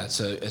 Yeah, it's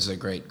a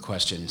great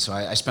question. So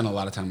I spent a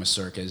lot of time with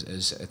CERC.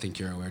 As I think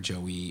you're aware,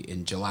 Joe,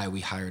 in July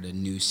we hired a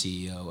new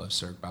CEO of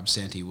CERC. Bob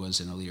Santee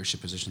was in a leadership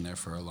position there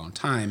for a long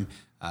time.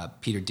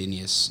 Peter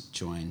Dinius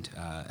joined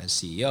as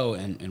CEO,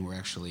 and we're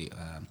actually,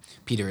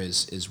 Peter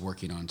is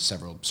working on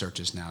several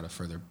searches now to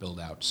further build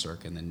out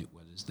CERC and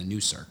what is the new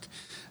CERC.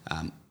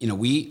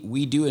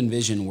 We do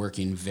envision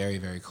working very,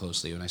 very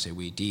closely. When I say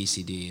we,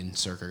 DECD and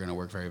CERC are going to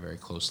work very, very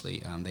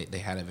closely. They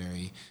had a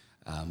very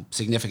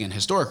significant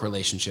historic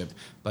relationship,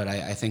 but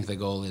I think the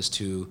goal is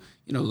to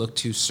look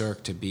to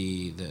CERC to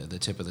be the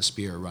tip of the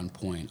spear, run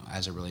point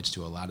as it relates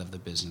to a lot of the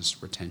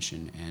business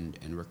retention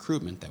and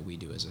recruitment that we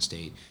do as a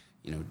state.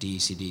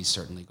 DECD is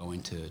certainly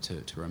going to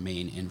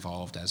remain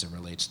involved as it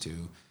relates to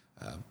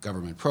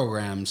government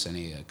programs,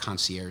 any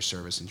concierge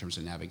service in terms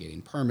of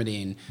navigating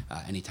permitting,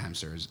 anytime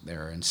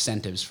there are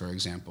incentives, for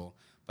example.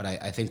 But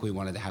I think we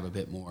wanted to have a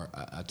bit more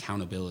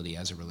accountability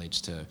as it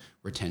relates to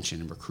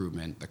retention and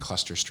recruitment, the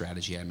cluster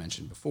strategy I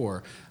mentioned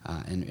before,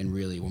 and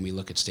really when we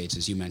look at states,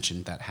 as you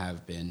mentioned, that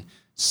have been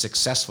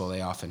successful,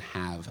 they often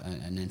have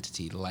an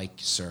entity like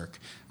CERC,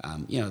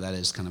 that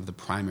is kind of the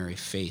primary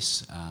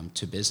face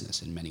to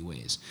business in many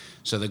ways.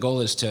 So the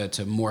goal is to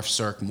morph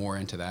CERC more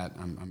into that.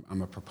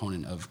 I'm a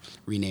proponent of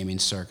renaming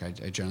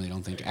CERC. I generally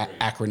don't think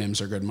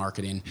acronyms are good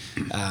marketing,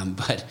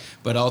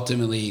 but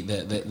ultimately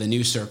the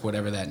new CERC,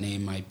 whatever that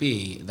name might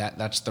be,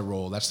 that's the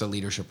role, that's the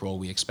leadership role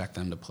we expect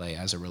them to play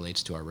as it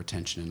relates to our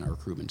retention and our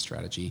recruitment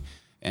strategy.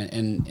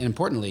 And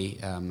importantly,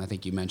 I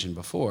think you mentioned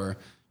before,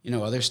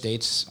 other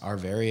states are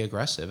very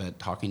aggressive at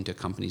talking to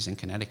companies in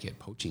Connecticut,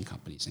 poaching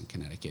companies in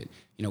Connecticut.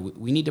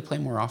 We need to play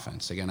more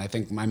offense. Again, I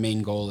think my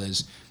main goal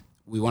is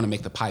we want to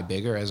make the pie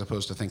bigger as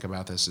opposed to think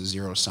about this as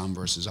zero sum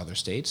versus other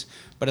states.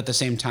 But at the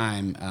same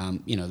time,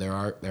 there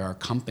are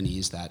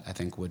companies that I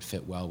think would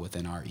fit well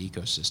within our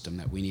ecosystem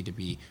that we need to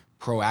be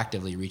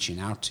proactively reaching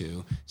out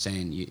to,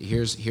 saying,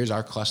 here's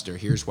our cluster,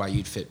 here's why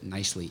you'd fit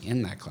nicely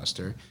in that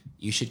cluster.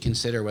 You should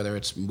consider whether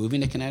it's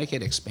moving to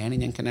Connecticut,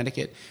 expanding in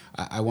Connecticut.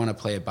 I want to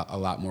play a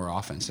lot more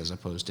offense as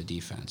opposed to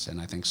defense, and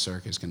I think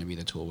CERC is going to be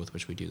the tool with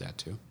which we do that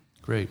too.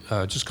 Great.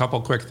 Just a couple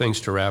quick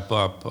things to wrap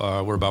up.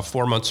 We're about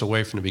 4 months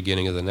away from the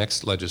beginning of the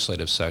next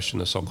legislative session,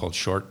 the so-called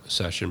short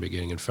session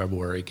beginning in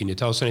February. Can you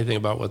tell us anything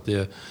about what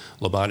the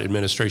Lamont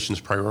administration's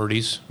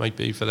priorities might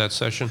be for that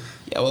session?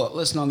 Yeah, well,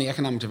 listen, on the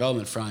economic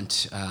development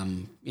front,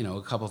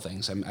 a couple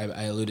things.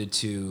 I alluded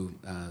to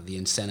the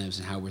incentives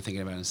and how we're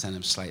thinking about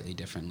incentives slightly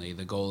differently.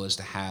 The goal is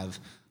to have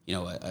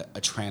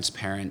a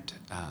transparent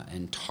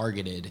and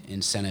targeted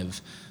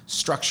incentive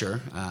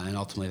structure, and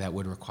ultimately that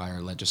would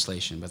require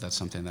legislation, but that's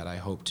something that I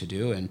hope to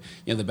do. And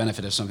the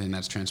benefit of something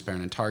that's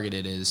transparent and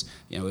targeted is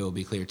it will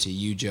be clear to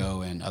you,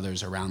 Joe, and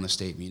others around the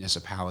state,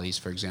 municipalities,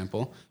 for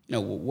example,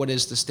 what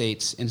does the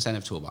state's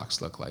incentive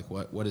toolbox look like?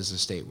 What is the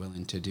state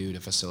willing to do to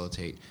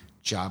facilitate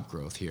job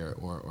growth here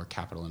or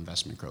capital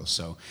investment growth?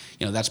 So,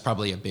 that's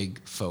probably a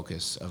big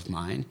focus of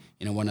mine.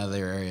 One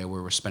other area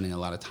where we're spending a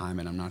lot of time,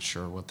 and I'm not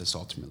sure what this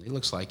ultimately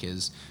looks like,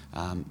 is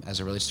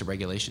as it relates to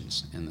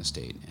regulations in the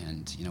state.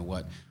 And,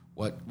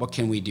 what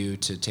can we do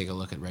to take a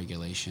look at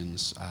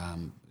regulations,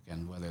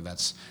 again, whether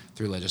that's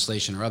through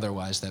legislation or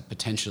otherwise, that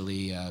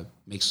potentially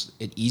makes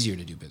it easier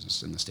to do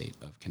business in the state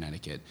of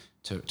Connecticut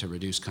to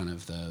reduce kind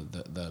of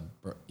the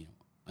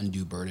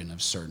undue burden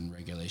of certain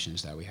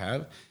regulations that we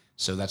have.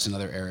 So that's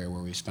another area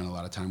where we spend a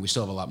lot of time. We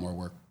still have a lot more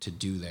work to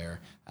do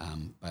there,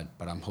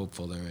 but I'm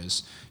hopeful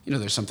there's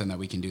something that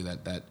we can do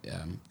that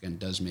again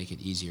does make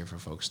it easier for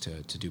folks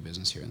to do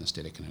business here in the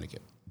state of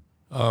Connecticut.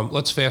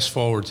 Let's fast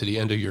forward to the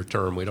end of your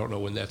term. We don't know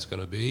when that's going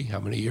to be, how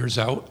many years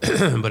out,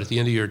 but at the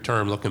end of your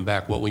term, looking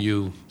back, what will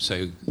you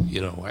say,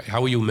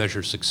 how will you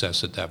measure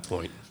success at that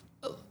point?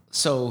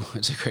 So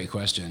it's a great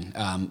question.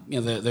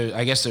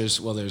 I guess there's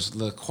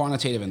the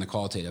quantitative and the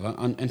qualitative.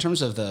 In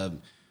terms of the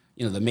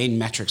main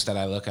metrics that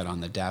I look at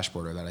on the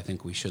dashboard, or that I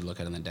think we should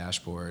look at on the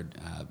dashboard,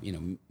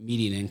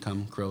 median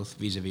income growth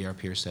vis-a-vis our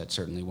peer set,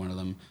 certainly one of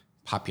them.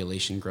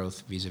 Population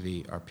growth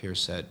vis-a-vis our peer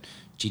set,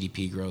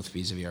 GDP growth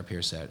vis-a-vis our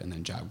peer set, and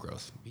then job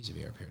growth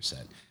vis-a-vis our peer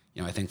set.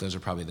 I think those are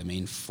probably the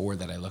main four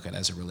that I look at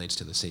as it relates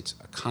to the state's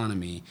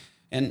economy.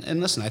 And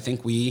listen, I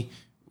think we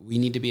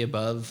need to be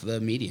above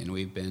the median.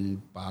 We've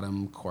been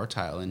bottom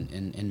quartile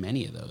in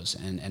many of those.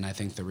 And I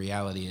think the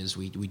reality is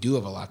we do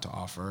have a lot to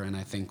offer, and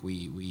I think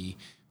we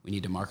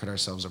need to market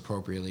ourselves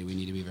appropriately. We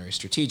need to be very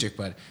strategic,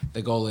 but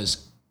the goal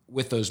is,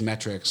 with those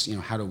metrics,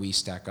 how do we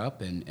stack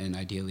up? And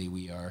ideally,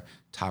 we are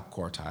top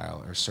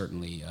quartile, or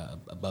certainly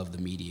above the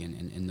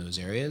median in those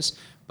areas.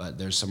 But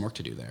there's some work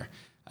to do there.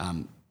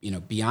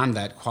 Beyond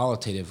that,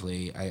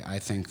 qualitatively, I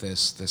think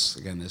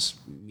this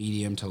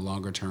medium to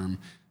longer term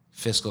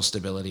fiscal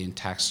stability and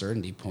tax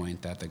certainty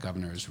point that the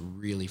governor is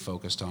really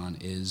focused on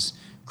is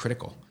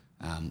critical.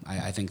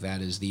 I think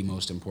that is the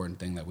most important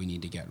thing that we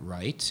need to get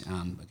right,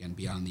 again,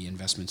 beyond the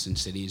investments in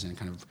cities and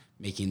kind of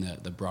making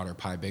the broader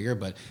pie bigger.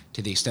 But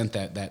to the extent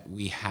that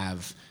we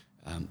have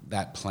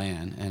that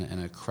plan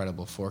and a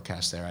credible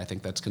forecast there, I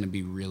think that's going to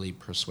be really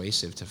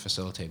persuasive to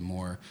facilitate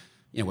more,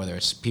 whether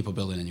it's people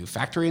building a new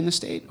factory in the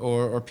state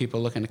or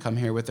people looking to come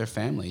here with their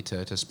family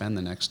to spend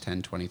the next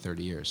 10, 20,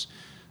 30 years.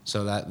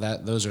 So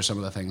those are some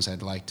of the things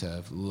I'd like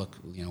to look,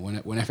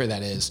 whenever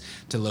that is,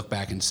 to look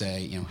back and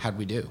say, how'd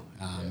we do,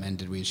 and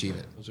did we achieve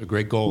it? Those are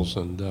great goals,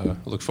 and I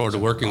look forward to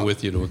working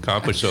with you to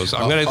accomplish those.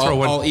 I'm going to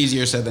throw all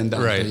easier said than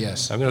done. Right.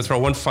 Yes. I'm going to throw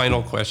one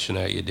final question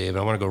at you,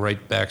 David. I want to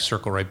go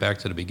circle right back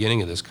to the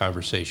beginning of this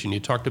conversation. You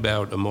talked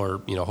about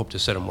hope to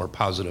set a more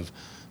positive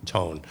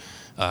tone.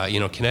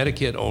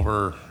 Connecticut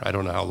over, I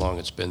don't know how long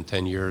it's been,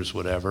 10 years,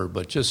 whatever,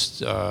 but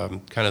just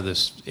kind of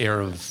this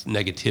air of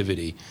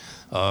negativity.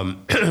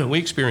 We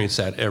experience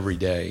that every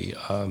day.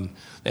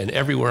 And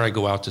everywhere I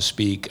go out to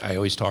speak, I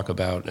always talk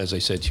about, as I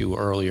said to you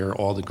earlier,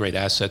 all the great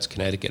assets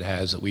Connecticut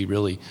has that we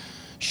really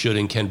should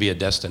and can be a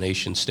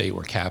destination state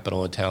where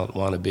capital and talent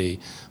want to be.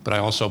 But I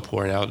also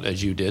point out,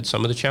 as you did,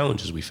 some of the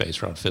challenges we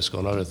face around fiscal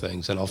and other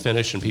things. And I'll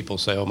finish and people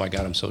say, oh my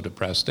God, I'm so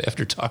depressed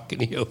after talking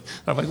to you.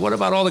 And I'm like, what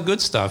about all the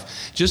good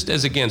stuff? Just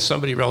as, again,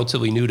 somebody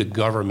relatively new to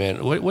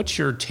government, what's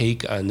your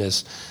take on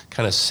this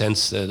kind of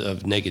sense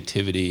of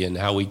negativity and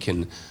how we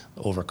can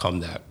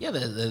overcome that? Yeah, by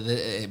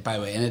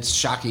the way, and it's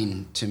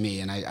shocking to me,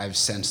 and I've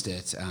sensed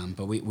it,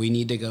 but we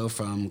need to go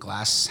from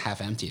glass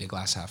half empty to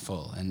glass half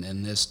full.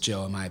 And this,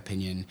 Joe, in my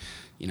opinion,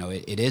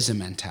 it is a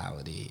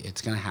mentality.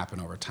 It's going to happen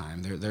over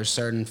time. There's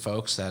certain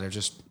folks that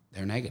are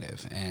they're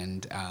negative,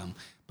 and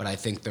but I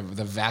think the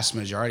vast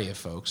majority of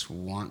folks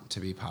want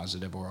to be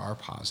positive or are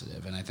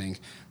positive. And I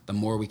think the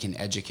more we can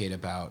educate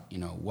about,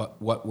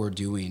 what we're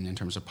doing in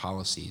terms of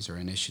policies or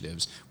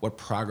initiatives, what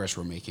progress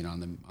we're making on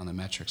the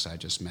metrics I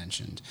just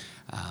mentioned.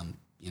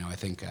 I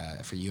think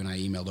for you and I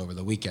emailed over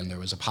the weekend, there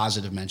was a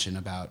positive mention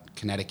about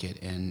Connecticut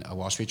in a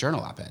Wall Street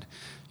Journal op-ed.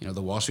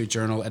 The Wall Street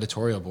Journal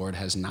editorial board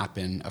has not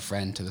been a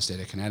friend to the state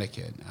of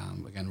Connecticut.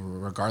 Again,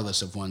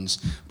 regardless of one's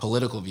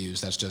political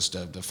views, that's just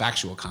a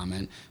factual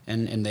comment.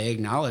 And they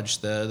acknowledge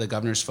the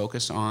governor's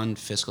focus on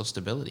fiscal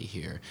stability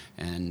here.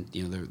 And,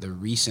 the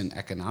recent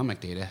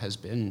economic data has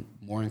been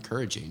more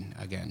encouraging.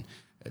 Again,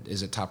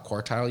 is it top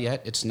quartile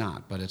yet? It's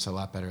not, but it's a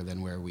lot better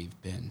than where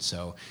we've been.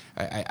 So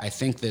I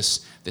think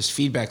this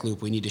feedback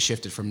loop, we need to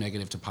shift it from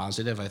negative to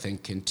positive. I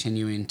think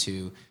continuing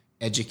to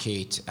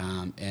educate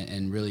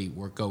and really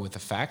go with the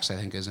facts, I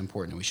think, is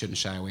important, and we shouldn't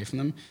shy away from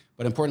them.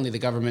 But importantly, the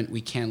government,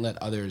 we can't let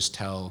others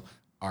tell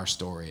our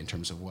story in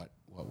terms of what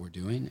we're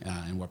doing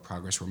and what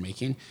progress we're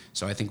making.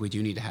 So I think we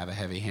do need to have a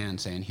heavy hand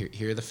saying,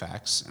 here are the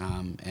facts,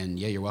 and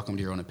yeah, you're welcome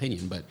to your own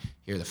opinion, but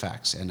here are the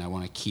facts. And I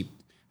want to keep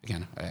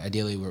again,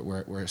 ideally,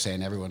 we're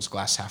saying everyone's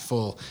glass half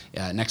full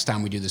next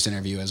time we do this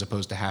interview as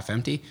opposed to half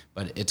empty,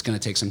 but it's going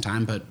to take some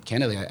time. But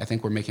candidly, I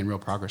think we're making real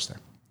progress there.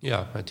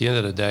 Yeah, at the end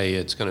of the day,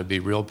 it's going to be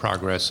real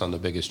progress on the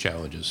biggest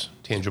challenges.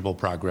 Tangible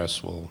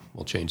progress will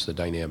change the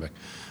dynamic.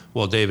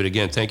 Well, David,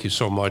 again, thank you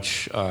so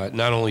much,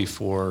 not only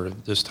for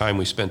this time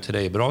we spent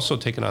today, but also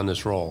taking on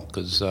this role,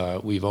 because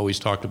we've always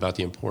talked about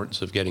the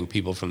importance of getting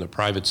people from the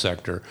private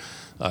sector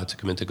to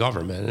come into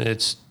government. And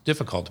it's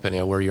difficult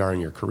depending on where you are in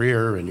your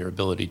career and your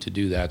ability to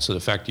do that. So the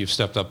fact you've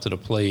stepped up to the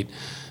plate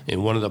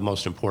in one of the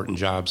most important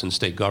jobs in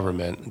state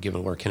government,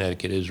 given where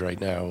Connecticut is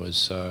right now,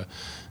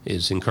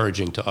 is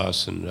encouraging to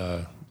us.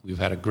 And we've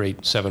had a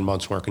great 7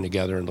 months working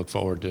together and look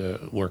forward to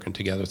working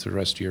together through the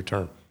rest of your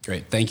term.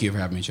 Great. Thank you for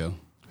having me, Joe.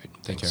 Great.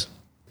 Thanks.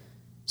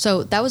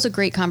 So that was a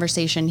great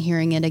conversation,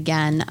 hearing it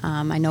again.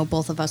 I know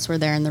both of us were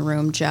there in the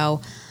room,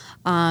 Joe.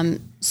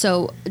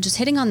 So just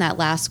hitting on that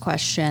last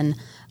question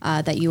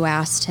that you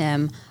asked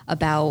him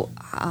about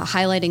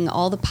highlighting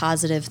all the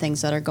positive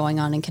things that are going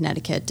on in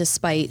Connecticut,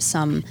 despite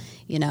some,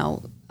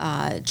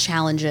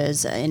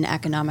 challenges in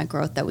economic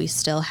growth that we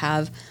still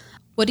have.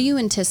 What do you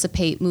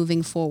anticipate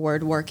moving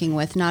forward, working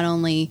with not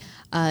only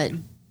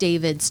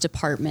David's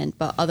department,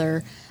 but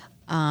other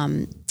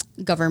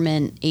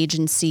government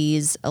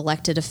agencies,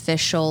 elected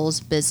officials,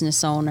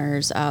 business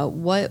owners?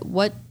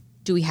 What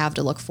do we have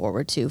to look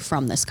forward to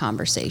from this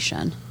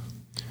conversation?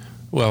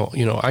 Well,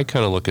 I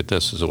kind of look at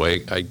this as a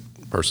way I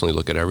personally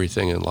look at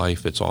everything in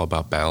life. It's all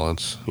about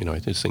balance. I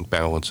just think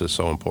balance is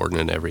so important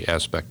in every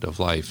aspect of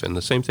life. And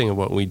the same thing in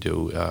what we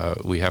do,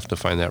 we have to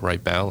find that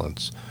right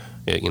balance.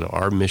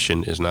 Our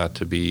mission is not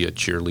to be a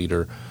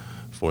cheerleader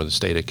for the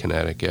state of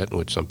Connecticut,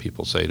 which some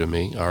people say to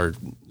me. Our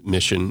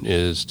mission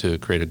is to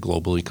create a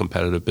globally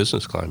competitive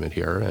business climate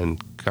here,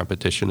 and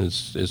competition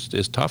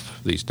is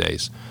tough these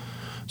days.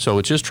 So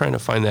it's just trying to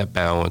find that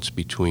balance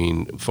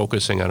between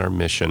focusing on our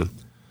mission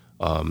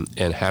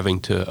and having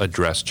to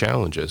address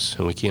challenges.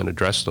 And we can't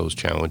address those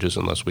challenges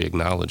unless we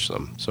acknowledge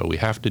them. So we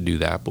have to do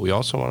that, but we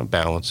also want to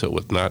balance it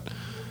with not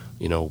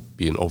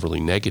being overly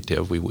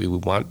negative. We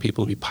want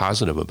people to be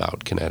positive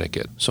about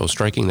Connecticut. So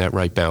striking that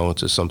right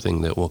balance is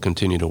something that we'll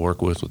continue to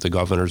work with the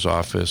governor's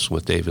office,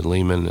 with David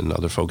Lehman and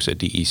other folks at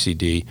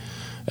DECD,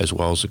 as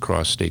well as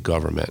across state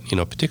government,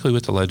 particularly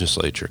with the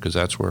legislature, because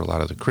that's where a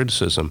lot of the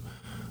criticism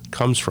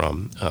comes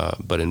from.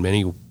 But in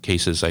many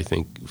cases, I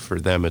think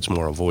for them, it's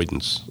more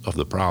avoidance of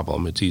the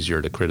problem. It's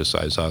easier to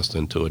criticize us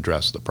than to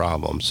address the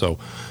problem. So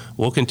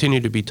we'll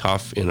continue to be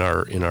tough in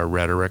our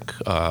rhetoric,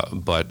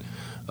 but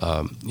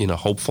in a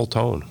hopeful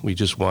tone. We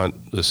just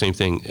want the same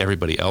thing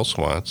everybody else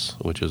wants,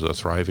 which is a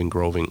thriving,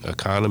 growing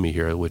economy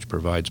here, which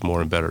provides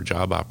more and better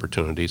job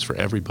opportunities for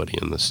everybody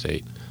in the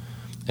state.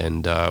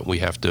 And we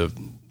have to,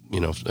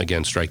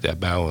 again, strike that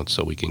balance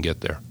so we can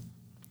get there.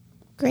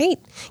 Great.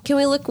 Can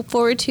we look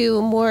forward to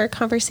more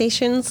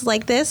conversations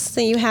like this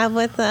that you have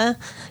with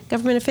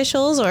government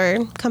officials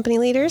or company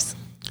leaders?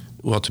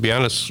 Well, to be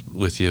honest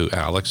with you,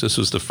 Alex, this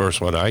was the first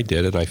one I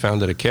did, and I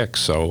found it a kick.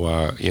 So,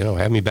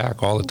 have me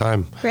back all the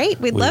time. Great.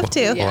 We'd love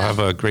to. We'll have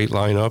a great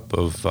lineup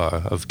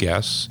of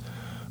guests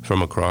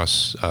from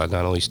across not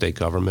only state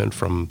government,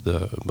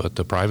 but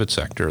the private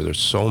sector. There's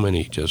so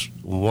many just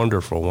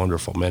wonderful,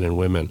 wonderful men and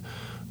women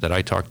that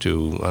I talk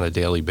to on a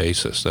daily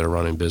basis that are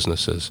running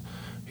businesses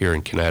here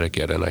in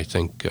Connecticut, and I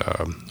think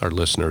our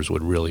listeners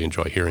would really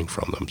enjoy hearing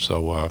from them.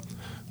 So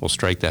we'll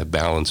strike that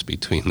balance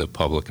between the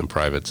public and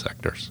private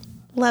sectors.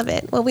 Love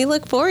it. Well, we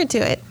look forward to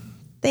it.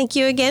 Thank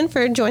you again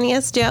for joining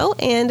us, Joe,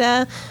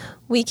 and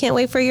we can't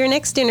wait for your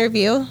next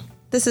interview.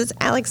 This is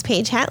Alex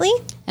Page Hatley.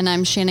 And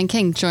I'm Shannon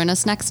King. Join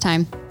us next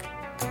time.